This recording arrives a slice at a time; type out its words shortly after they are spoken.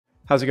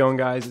How's it going,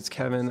 guys? It's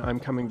Kevin. I'm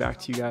coming back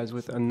to you guys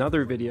with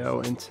another video,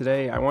 and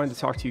today I wanted to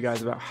talk to you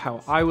guys about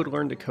how I would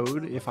learn to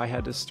code if I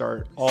had to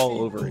start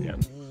all over again.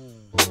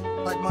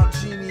 Like my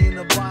genie in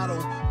a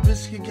bottle,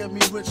 this can get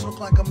me rich, look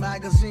like a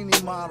magazine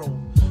model.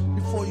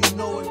 Before you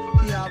know it,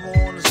 he have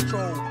her on a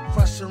stroll,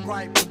 fresh and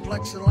ripe,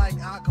 complexion like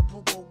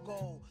Acapulco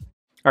gold.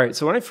 All right,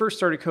 so when I first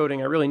started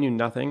coding, I really knew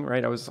nothing,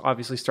 right? I was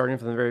obviously starting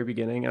from the very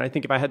beginning, and I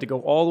think if I had to go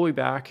all the way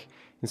back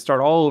and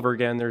start all over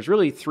again, there's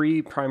really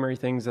three primary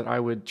things that I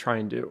would try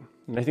and do.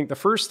 And I think the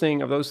first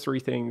thing of those three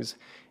things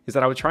is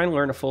that I would try and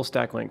learn a full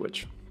stack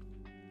language.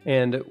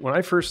 And when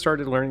I first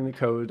started learning the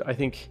code, I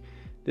think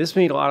this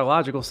made a lot of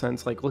logical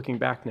sense, like looking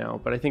back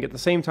now, but I think at the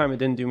same time, it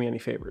didn't do me any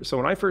favors. So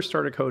when I first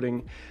started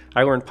coding,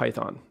 I learned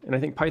Python. And I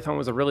think Python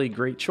was a really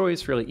great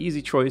choice, really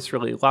easy choice,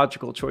 really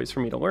logical choice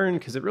for me to learn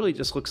because it really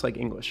just looks like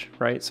English,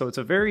 right? So it's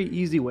a very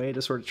easy way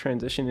to sort of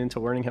transition into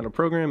learning how to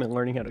program and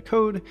learning how to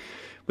code.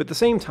 But at the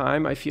same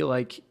time, I feel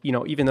like,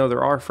 even though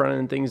there are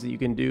front-end things that you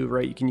can do,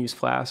 right? You can use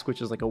Flask,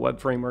 which is like a web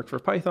framework for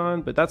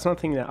Python, but that's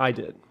nothing that I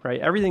did, right?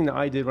 Everything that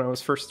I did when I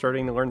was first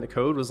starting to learn the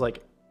code was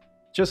like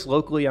just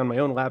locally on my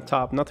own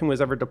laptop. Nothing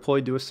was ever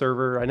deployed to a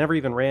server. I never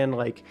even ran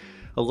like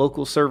a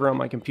local server on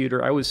my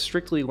computer. I was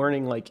strictly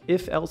learning like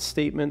if-else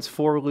statements,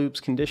 for loops,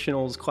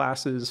 conditionals,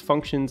 classes,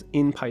 functions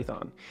in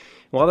Python.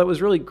 And while that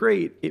was really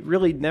great, it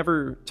really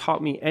never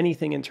taught me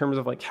anything in terms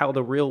of like how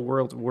the real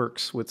world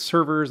works with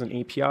servers and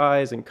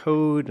APIs and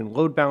code and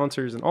load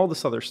balancers and all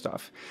this other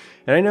stuff.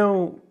 And I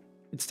know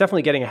it's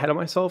definitely getting ahead of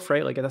myself,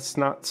 right? Like that's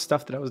not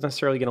stuff that I was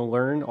necessarily going to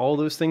learn, all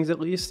those things at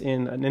least,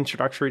 in an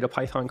introductory to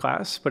Python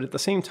class. But at the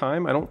same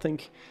time, I don't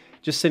think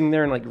just sitting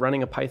there and like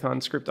running a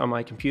Python script on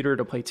my computer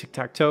to play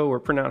tic-tac-toe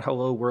or print out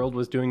hello world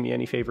was doing me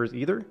any favors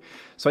either.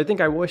 So I think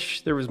I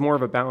wish there was more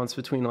of a balance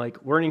between like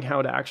learning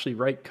how to actually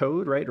write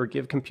code, right? Or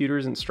give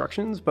computers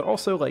instructions, but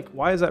also like,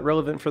 why is that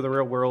relevant for the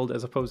real world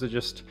as opposed to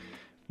just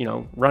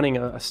running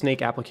a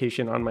Snake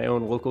application on my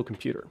own local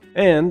computer.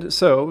 And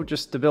so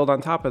just to build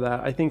on top of that,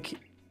 I think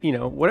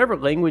whatever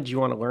language you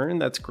want to learn,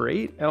 that's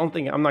great.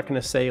 I'm not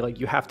going to say like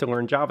you have to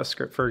learn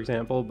JavaScript, for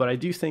example, but I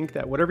do think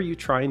that whatever you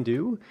try and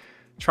do,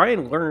 try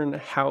and learn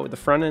how the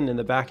front end and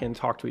the back end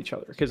talk to each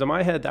other. Because in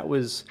my head, that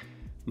was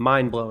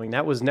mind blowing.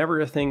 That was never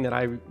a thing that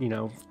I,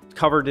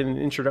 covered in an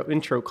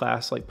intro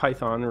class like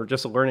Python or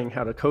just learning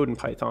how to code in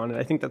Python. And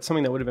I think that's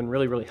something that would have been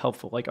really, really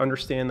helpful. Like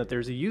understand that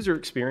there's a user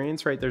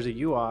experience, right? There's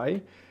a UI.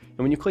 And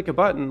when you click a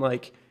button,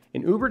 like,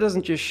 an Uber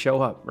doesn't just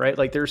show up, right?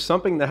 Like there's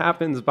something that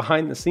happens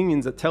behind the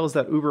scenes that tells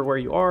that Uber where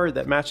you are,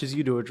 that matches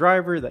you to a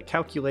driver, that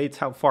calculates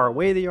how far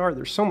away they are.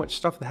 There's so much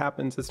stuff that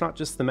happens. It's not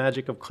just the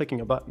magic of clicking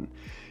a button.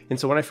 And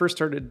so when I first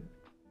started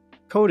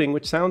coding,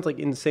 which sounds like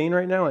insane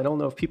right now, I don't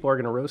know if people are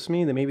going to roast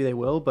me, then maybe they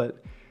will,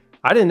 but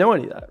I didn't know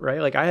any of that, right?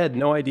 Like I had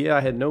no idea,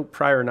 I had no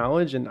prior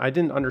knowledge, and I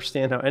didn't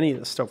understand how any of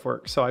this stuff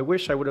works. So I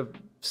wish I would have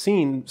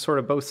seen sort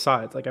of both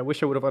sides. Like I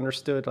wish I would have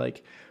understood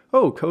like,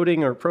 oh,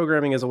 coding or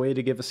programming is a way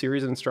to give a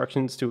series of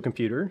instructions to a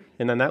computer,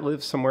 and then that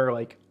lives somewhere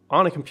like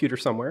on a computer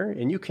somewhere,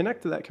 and you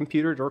connect to that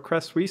computer to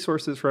request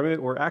resources from it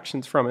or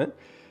actions from it,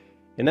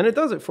 and then it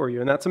does it for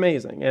you, and that's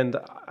amazing. And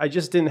I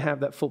just didn't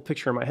have that full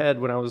picture in my head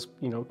when I was,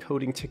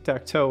 coding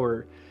tic-tac-toe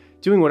or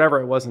doing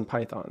whatever I was in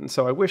Python.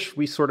 So I wish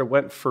we sort of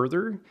went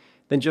further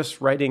than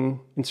just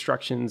writing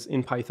instructions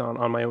in Python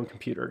on my own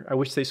computer. I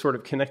wish they sort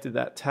of connected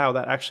that to how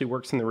that actually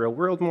works in the real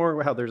world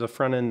more, how there's a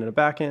front end and a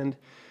back end,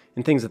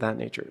 and things of that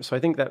nature. So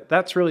I think that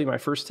that's really my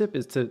first tip,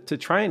 is to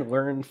try and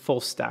learn full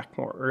stack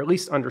more, or at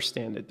least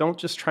understand it. Don't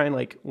just try and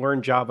like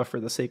learn Java for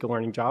the sake of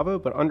learning Java,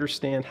 but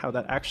understand how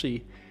that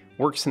actually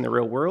works in the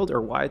real world,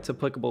 or why it's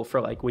applicable for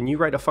like when you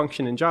write a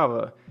function in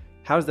Java,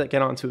 how does that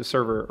get onto a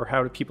server, or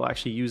how do people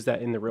actually use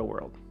that in the real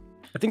world?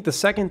 I think the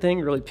second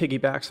thing really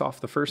piggybacks off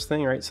the first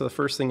thing, right? So the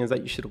first thing is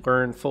that you should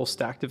learn full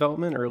stack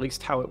development, or at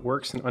least how it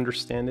works and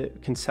understand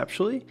it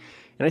conceptually.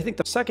 And I think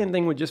the second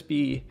thing would just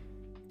be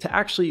to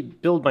actually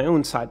build my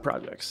own side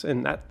projects.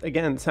 And that,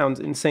 again, sounds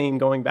insane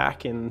going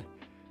back and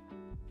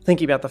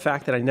thinking about the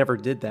fact that I never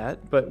did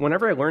that. But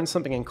whenever I learned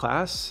something in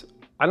class,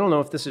 I don't know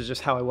if this is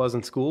just how I was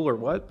in school or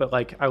what, but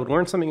like I would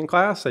learn something in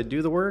class, I'd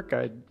do the work,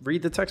 I'd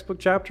read the textbook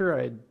chapter,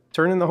 I'd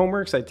turn in the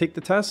homeworks, I'd take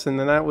the tests, and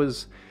then that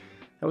was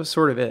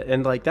sort of it.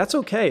 And like, that's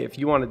okay if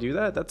you want to do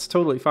that, that's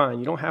totally fine.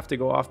 You don't have to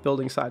go off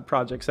building side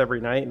projects every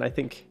night. And I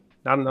think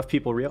not enough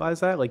people realize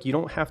that. Like you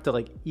don't have to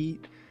like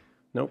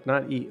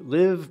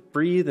live,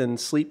 breathe, and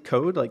sleep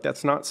code. Like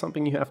that's not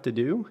something you have to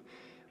do.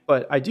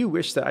 But I do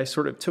wish that I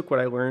sort of took what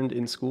I learned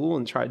in school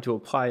and tried to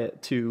apply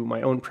it to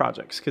my own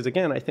projects. Because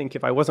again, I think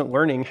if I wasn't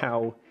learning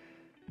how,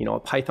 a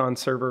Python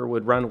server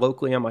would run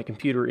locally on my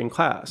computer in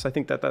class, I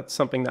think that that's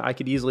something that I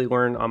could easily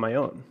learn on my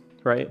own,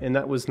 right? And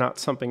that was not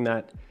something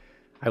that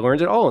I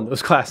learned at all in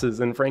those classes.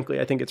 And frankly,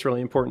 I think it's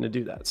really important to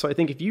do that. So I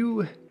think if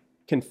you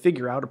can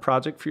figure out a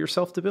project for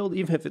yourself to build,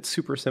 even if it's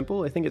super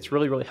simple, I think it's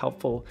really, really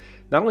helpful,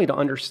 not only to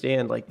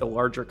understand like the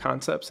larger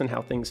concepts and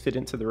how things fit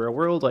into the real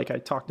world, like I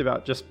talked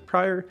about just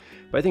prior,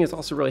 but I think it's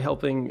also really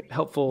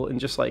helpful in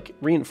just like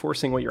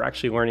reinforcing what you're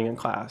actually learning in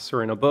class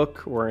or in a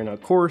book or in a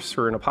course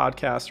or in a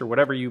podcast or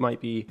whatever you might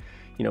be,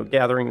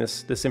 gathering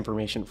this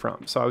information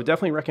from. So I would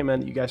definitely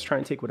recommend that you guys try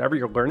and take whatever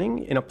you're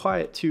learning and apply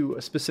it to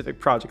a specific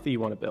project that you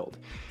want to build.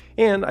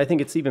 And I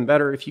think it's even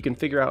better if you can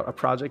figure out a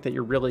project that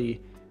you're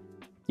really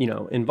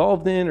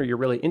involved in, or you're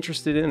really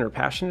interested in or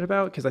passionate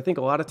about, because I think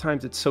a lot of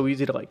times it's so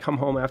easy to like come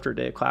home after a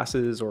day of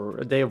classes or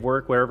a day of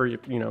work, wherever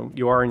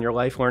you are in your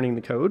life learning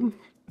the code,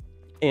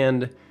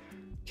 and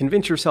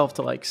convince yourself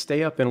to like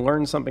stay up and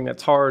learn something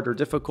that's hard or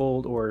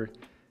difficult, or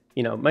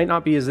might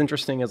not be as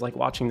interesting as like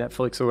watching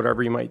Netflix or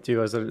whatever you might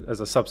do as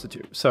a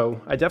substitute. So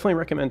I definitely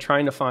recommend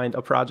trying to find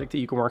a project that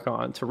you can work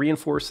on to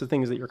reinforce the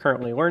things that you're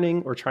currently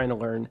learning or trying to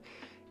learn,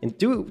 and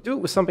do it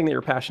with something that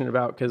you're passionate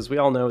about, because we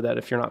all know that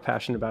if you're not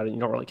passionate about it and you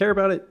don't really care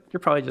about it,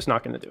 you're probably just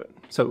not going to do it.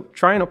 So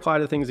try and apply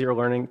the things that you're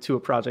learning to a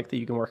project that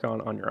you can work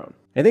on your own.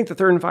 I think the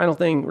third and final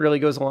thing really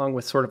goes along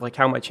with sort of like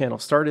how my channel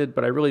started,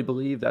 but I really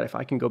believe that if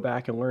I can go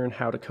back and learn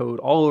how to code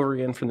all over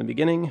again from the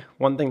beginning,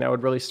 one thing that I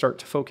would really start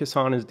to focus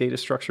on is data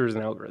structures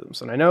and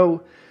algorithms. And I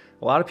know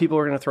a lot of people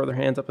are going to throw their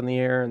hands up in the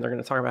air and they're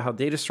going to talk about how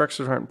data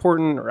structures aren't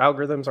important or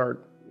algorithms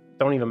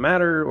don't even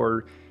matter,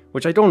 or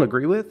which I don't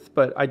agree with,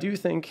 but I do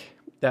think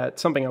that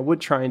something I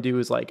would try and do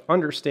is like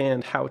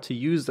understand how to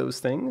use those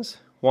things.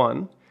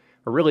 Or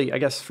really, I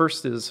guess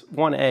first is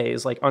 1A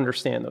is like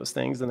understand those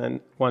things. And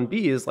then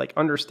 1B is like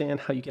understand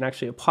how you can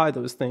actually apply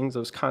those things,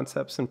 those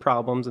concepts and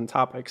problems and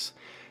topics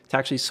to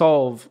actually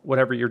solve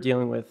whatever you're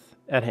dealing with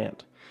at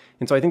hand.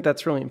 And so I think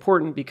that's really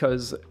important,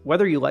 because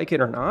whether you like it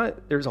or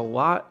not, there's a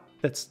lot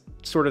that's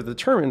sort of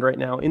determined right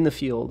now in the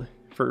field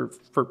for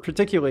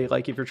particularly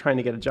like if you're trying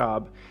to get a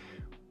job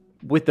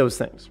with those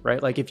things,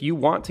 right? Like if you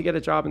want to get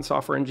a job in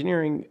software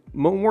engineering,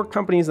 more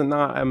companies than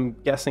not, I'm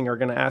guessing, are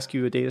going to ask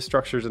you a data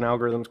structures and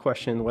algorithms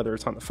question, whether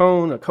it's on the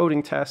phone, a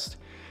coding test,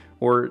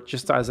 or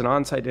just as an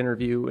on-site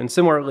interview. And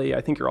similarly, I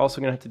think you're also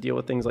going to have to deal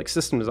with things like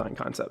system design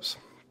concepts.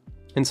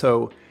 And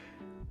so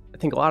I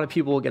think a lot of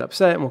people will get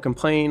upset and will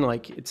complain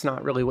like it's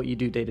not really what you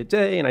do day to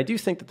day. And I do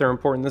think that they're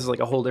important. This is like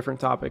a whole different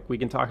topic we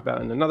can talk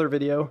about in another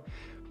video.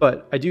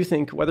 But I do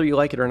think whether you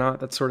like it or not,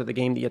 that's sort of the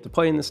game that you have to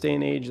play in this day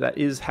and age. That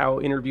is how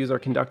interviews are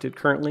conducted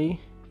currently,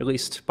 at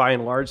least by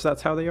and large,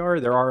 that's how they are.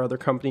 There are other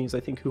companies,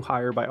 I think, who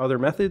hire by other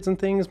methods and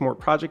things, more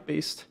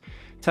project-based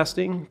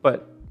testing.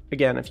 But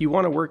again, if you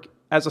want to work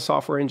as a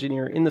software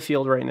engineer in the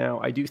field right now,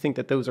 I do think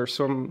that those are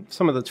some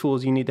of the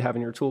tools you need to have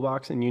in your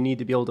toolbox, and you need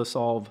to be able to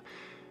solve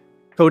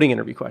coding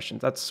interview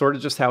questions. That's sort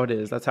of just how it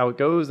is. That's how it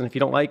goes. And if you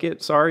don't like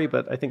it, sorry,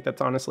 but I think that's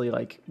honestly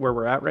like where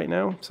we're at right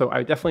now. So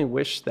I definitely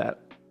wish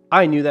that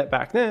I knew that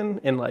back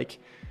then. And like,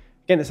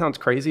 again, it sounds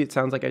crazy. It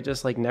sounds like I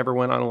just like never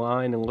went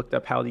online and looked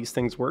up how these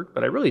things work,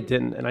 but I really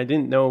didn't. And I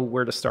didn't know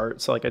where to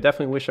start. So like, I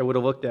definitely wish I would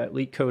have looked at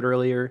Leak Code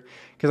earlier,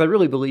 because I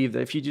really believe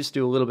that if you just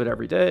do a little bit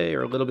every day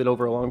or a little bit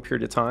over a long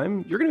period of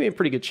time, you're going to be in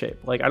pretty good shape.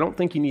 Like, I don't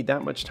think you need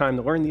that much time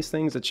to learn these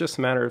things. It's just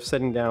a matter of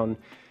setting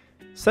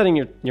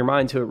your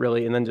mind to it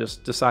really, and then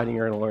just deciding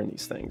you're going to learn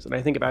these things. And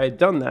I think if I had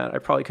done that, I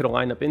probably could have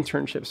lined up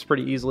internships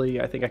pretty easily.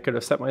 I think I could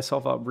have set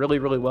myself up really,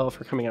 really well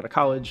for coming out of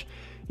college.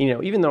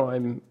 Even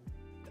though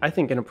I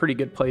think in a pretty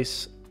good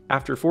place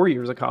after 4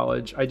 years of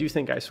college, I do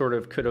think I sort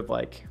of could have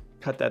like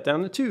cut that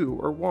down to 2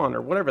 or 1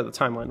 or whatever the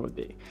timeline would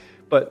be.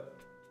 But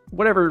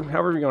however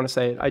you want to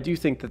say it, I do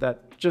think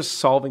that just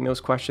solving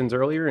those questions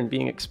earlier and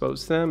being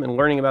exposed to them and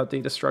learning about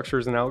data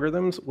structures and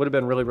algorithms would have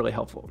been really, really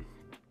helpful.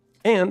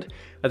 And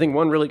I think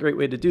one really great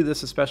way to do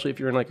this, especially if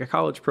you're in like a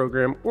college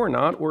program or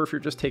not, or if you're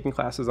just taking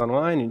classes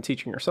online and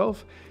teaching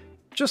yourself,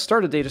 just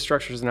start a data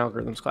structures and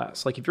algorithms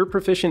class. Like if you're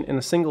proficient in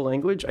a single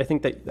language, I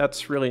think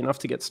that's really enough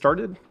to get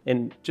started.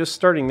 And just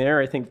starting there,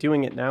 I think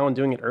doing it now and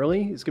doing it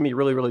early is going to be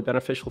really, really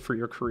beneficial for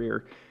your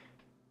career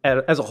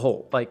as a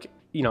whole. Like,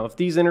 if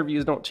these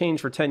interviews don't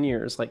change for 10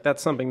 years, like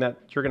that's something that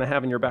you're going to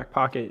have in your back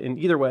pocket. And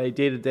either way,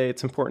 day to day,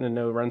 it's important to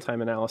know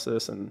runtime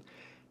analysis and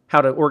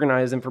how to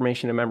organize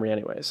information in memory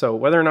anyway. So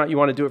whether or not you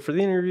want to do it for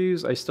the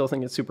interviews, I still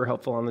think it's super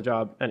helpful on the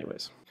job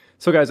anyways.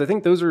 So guys, I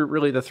think those are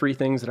really the 3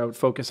 things that I would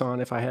focus on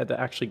if I had to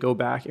actually go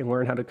back and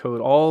learn how to code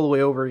all the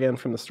way over again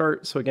from the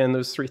start. So again,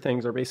 those 3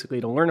 things are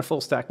basically to learn a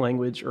full stack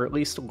language, or at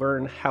least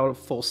learn how a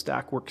full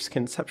stack works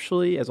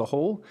conceptually as a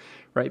whole,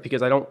 right?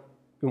 Because I don't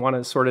want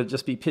to sort of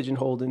just be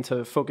pigeonholed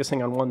into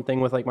focusing on one thing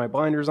with like my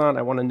blinders on.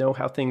 I want to know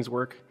how things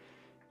work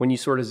when you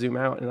sort of zoom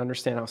out and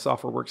understand how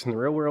software works in the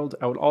real world.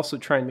 I would also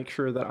try and make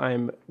sure that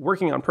I'm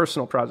working on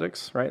personal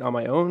projects, right, on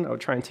my own. I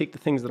would try and take the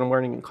things that I'm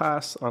learning in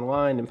class,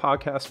 online, in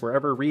podcasts,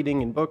 wherever,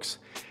 reading in books,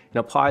 and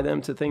apply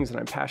them to things that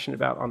I'm passionate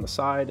about on the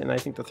side. And I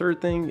think the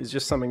third thing is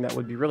just something that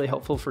would be really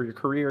helpful for your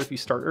career if you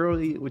start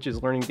early, which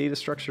is learning data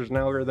structures and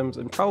algorithms,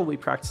 and probably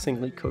practicing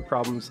Leak Code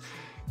problems,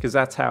 because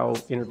that's how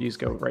interviews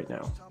go right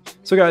now.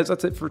 So guys,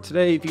 that's it for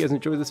today. If you guys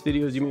enjoyed this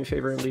video, do me a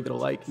favor and leave it a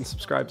like and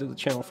subscribe to the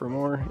channel for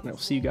more, and I'll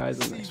see you guys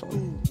in the next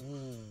one.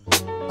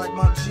 Like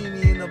my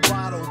genie in a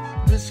bottle,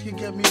 this can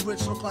get me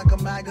rich, look like a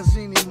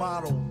magazine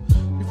model.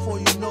 Before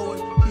you know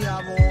it, he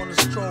have her on a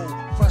stroll,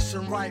 fresh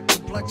and ripe,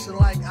 complexion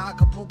like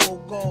Acapulco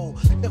gold.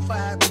 If I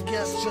had to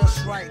guess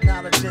just right,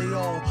 not a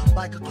J.O.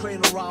 Like a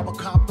cradle robber,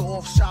 copter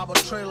off shop, a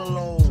trailer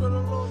load.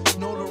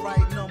 Know the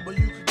right number,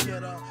 you could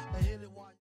get her.